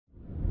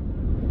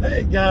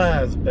Hey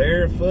guys,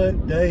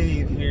 Barefoot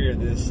Dave here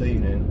this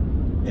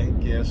evening, and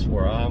guess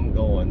where I'm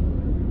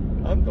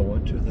going? I'm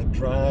going to the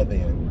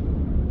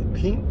drive-in, the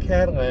Pink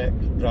Cadillac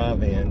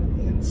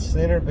drive-in in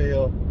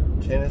Centerville,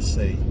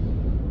 Tennessee.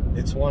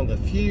 It's one of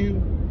the few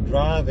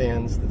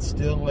drive-ins that's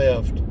still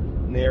left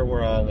near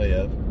where I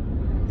live,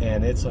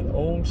 and it's an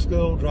old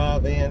school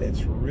drive-in.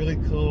 It's really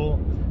cool.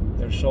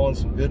 They're showing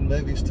some good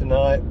movies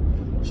tonight,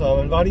 so I'm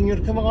inviting you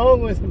to come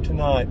along with me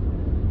tonight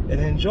and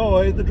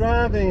enjoy the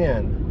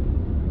drive-in.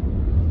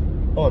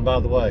 Oh, and by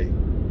the way,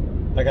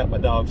 I got my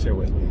dogs here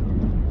with me.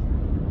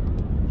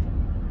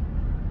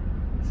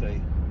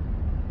 See?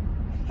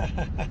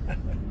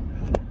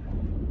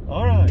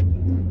 All right,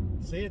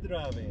 see you at the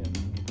drive-in.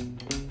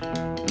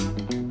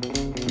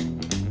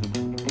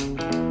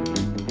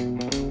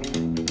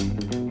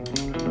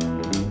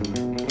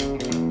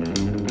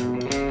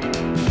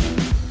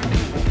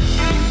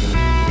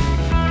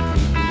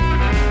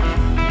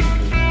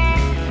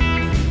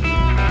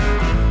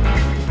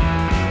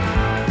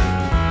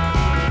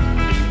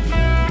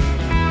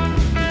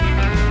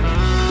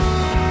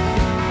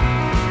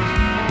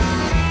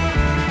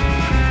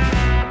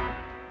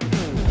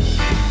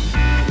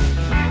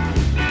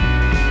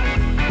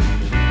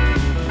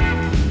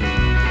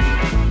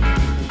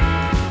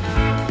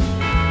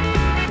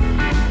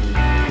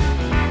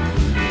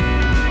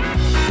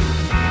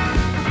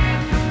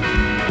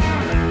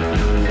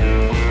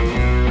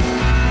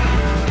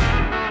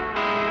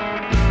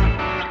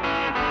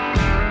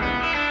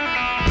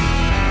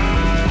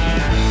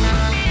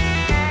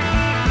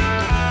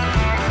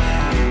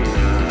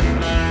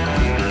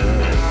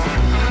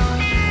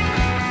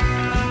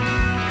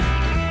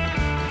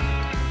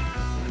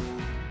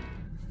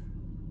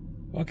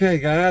 Okay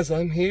guys,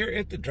 I'm here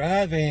at the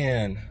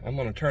drive-in. I'm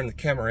gonna turn the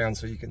camera around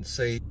so you can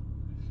see.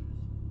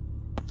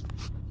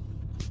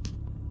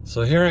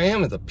 So here I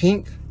am at the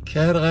Pink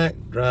Cadillac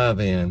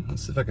drive-in.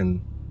 Let's see if I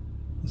can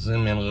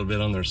zoom in a little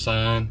bit on their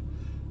sign.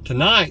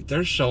 Tonight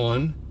they're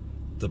showing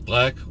the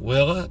Black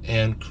Willa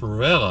and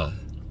Cruella.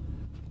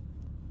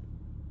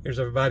 Here's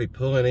everybody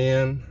pulling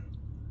in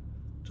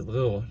to the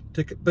little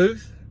ticket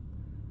booth.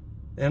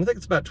 And I think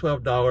it's about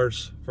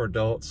 $12 for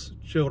adults.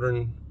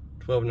 Children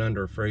 12 and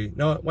under are free.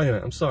 No, wait a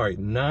minute, I'm sorry,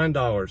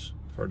 $9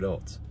 for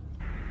adults.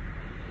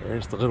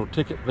 There's the little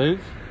ticket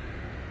booth.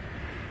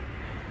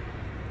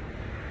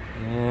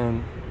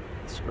 And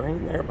the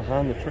screen there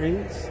behind the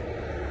trees.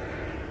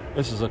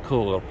 This is a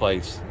cool little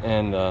place.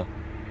 And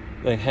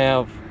they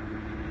have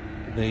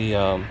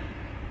the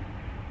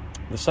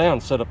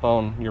sound set up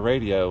on your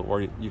radio,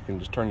 or you can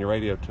just turn your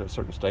radio to a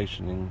certain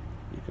station and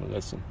you can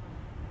listen.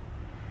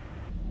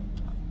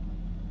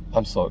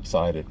 I'm so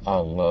excited. I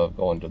love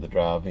going to the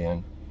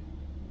drive-in.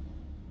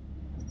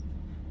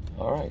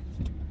 All right,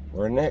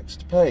 we're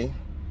next to pay.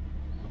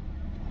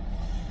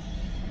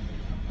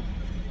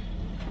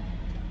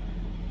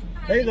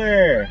 Hey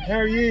there, how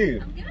are you?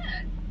 I'm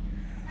good.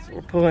 So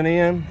we're pulling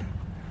in.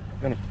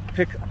 I'm gonna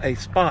pick a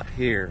spot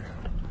here,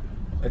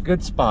 a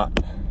good spot.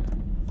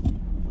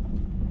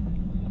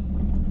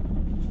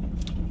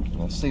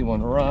 I see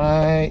one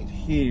right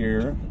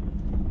here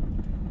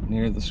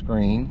near the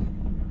screen.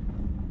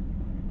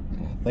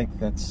 And I think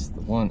that's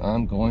the one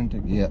I'm going to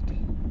get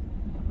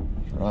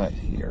right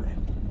here.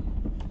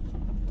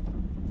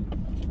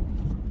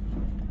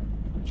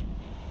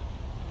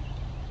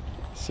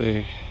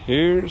 See,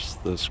 here's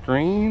the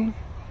screen,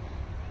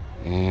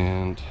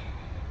 and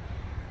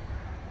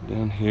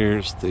down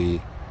here's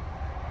the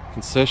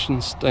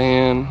concession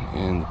stand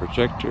and the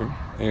projector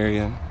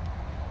area.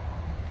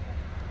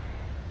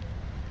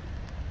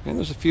 And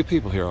there's a few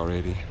people here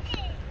already.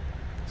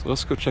 So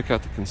let's go check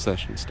out the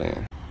concession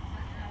stand.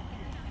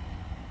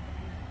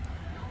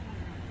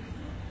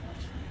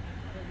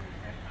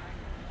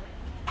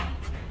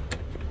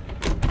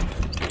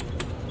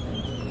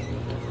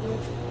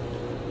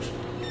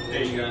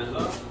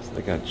 So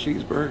they got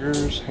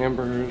cheeseburgers,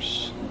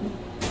 hamburgers,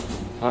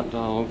 hot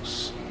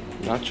dogs,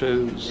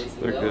 nachos,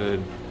 they're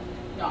good.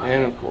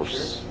 And of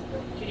course,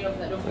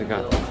 they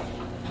got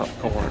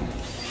popcorn.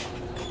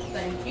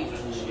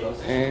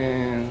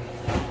 And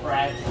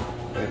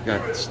they've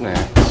got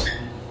snacks.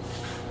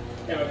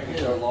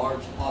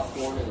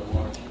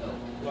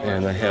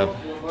 And they have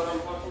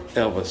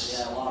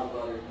Elvis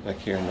back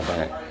here in the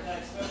back.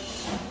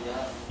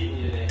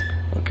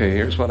 Okay,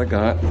 here's what I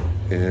got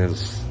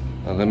is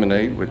a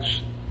lemonade,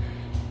 which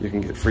you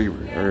can get free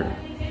or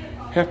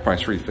half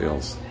price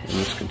refills in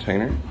this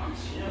container.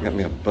 I got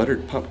me a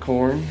buttered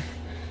popcorn,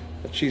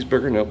 a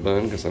cheeseburger, no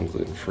bun because I'm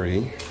gluten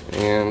free,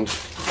 and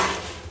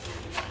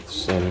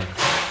some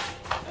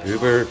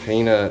Uber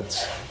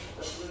peanuts.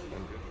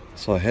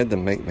 So I had to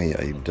make me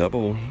a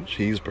double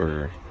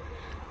cheeseburger,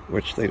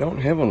 which they don't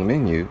have on the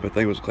menu, but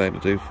they was glad to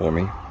do for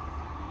me.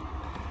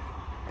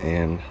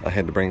 And I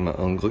had to bring my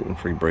own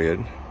gluten-free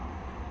bread,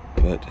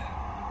 but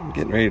I'm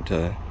getting ready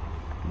to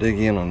dig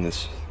in on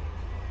this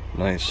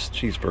nice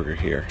cheeseburger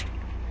here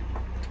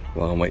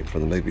while I'm waiting for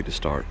the movie to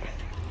start.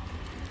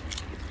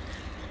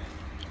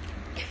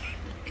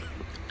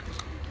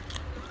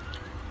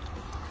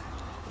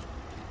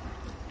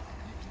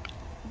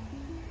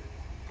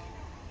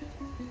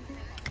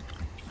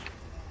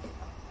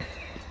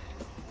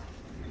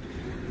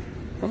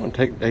 gonna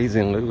take Daisy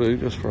and Lulu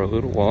just for a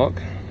little walk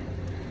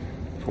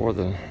before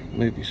the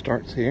movie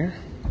starts here.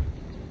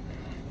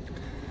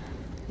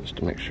 Just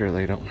to make sure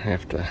they don't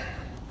have to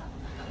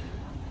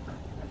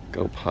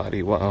go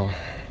potty while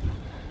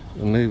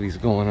the movie's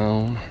going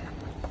on.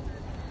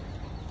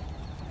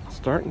 It's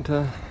starting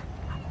to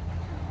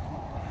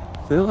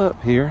fill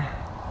up here.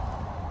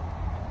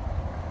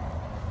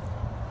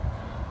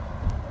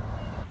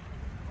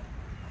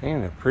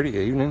 And a pretty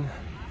evening.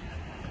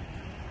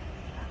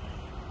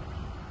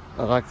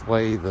 I like the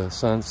way the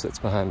sun sits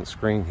behind the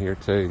screen here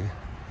too.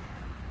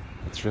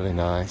 It's really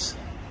nice.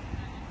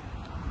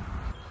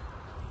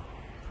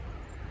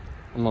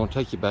 I'm gonna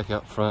take you back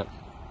out front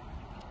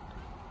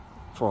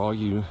for all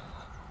you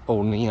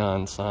old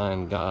neon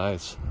sign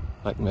guys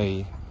like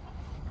me,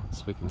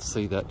 so we can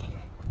see that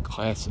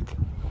classic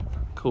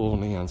cool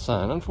neon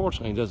sign.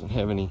 Unfortunately, it doesn't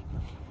have any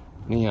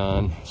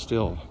neon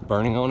still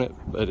burning on it,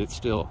 but it's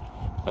still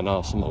an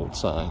awesome old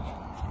sign.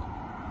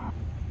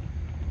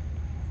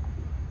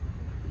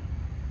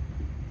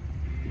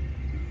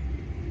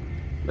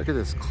 Look at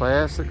this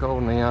classic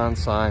old neon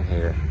sign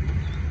here.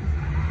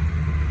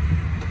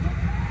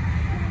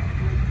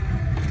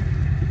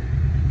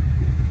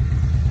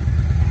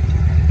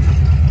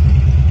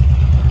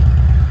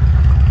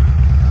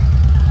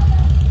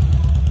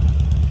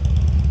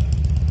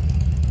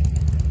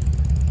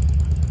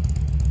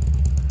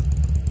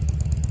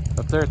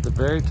 Up there at the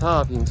very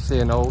top, you can see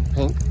an old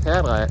pink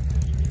Cadillac.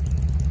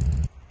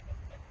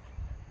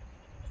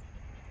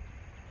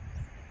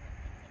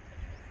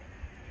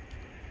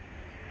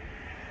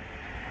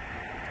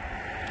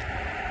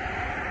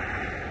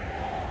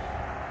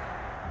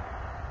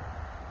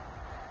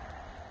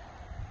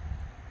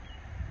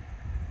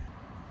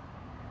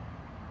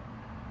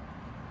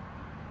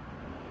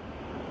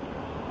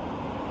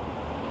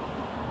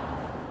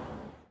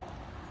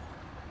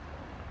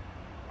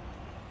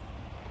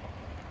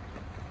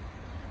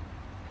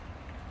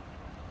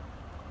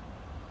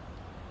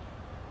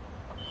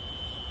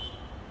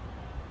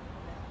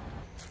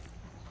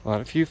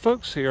 Quite a few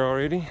folks here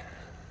already.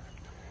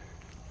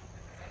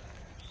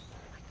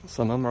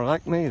 Some of them are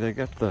like me, they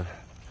got the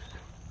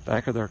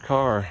back of their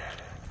car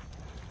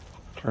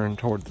turned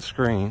toward the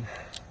screen.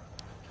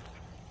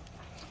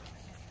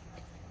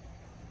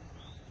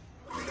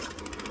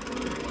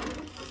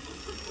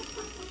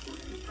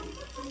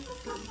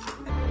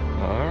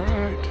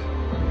 Alright.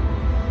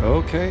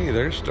 Okay,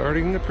 they're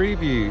starting the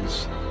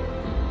previews.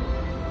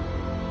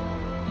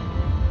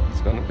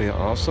 It's gonna be an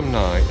awesome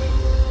night.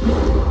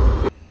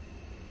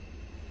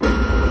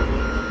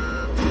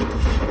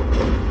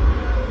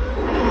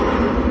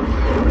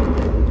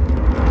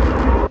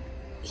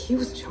 He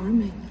was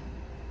charming,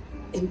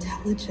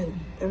 intelligent,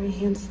 very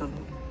handsome.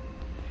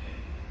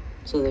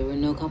 So there were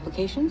no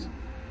complications?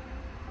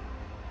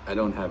 I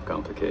don't have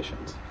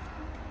complications.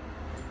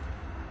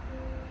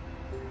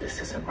 This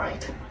isn't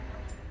right.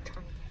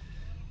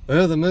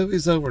 Well, the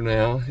movie's over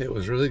now. It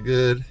was really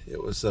good.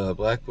 It was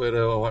Black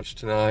Widow I watched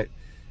tonight.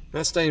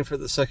 Not staying for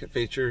the second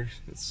feature.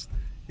 It's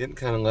getting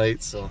kind of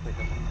late, so I think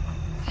I'm...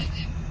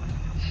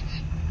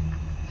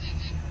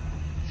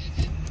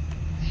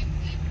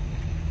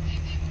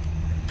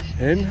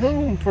 heading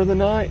home for the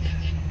night.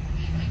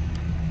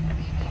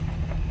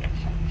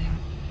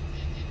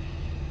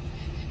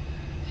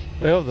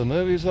 Well, the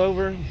movie's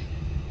over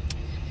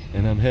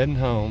and I'm heading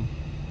home.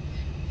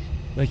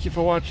 Thank you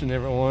for watching,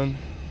 everyone.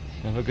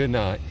 Have a good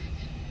night.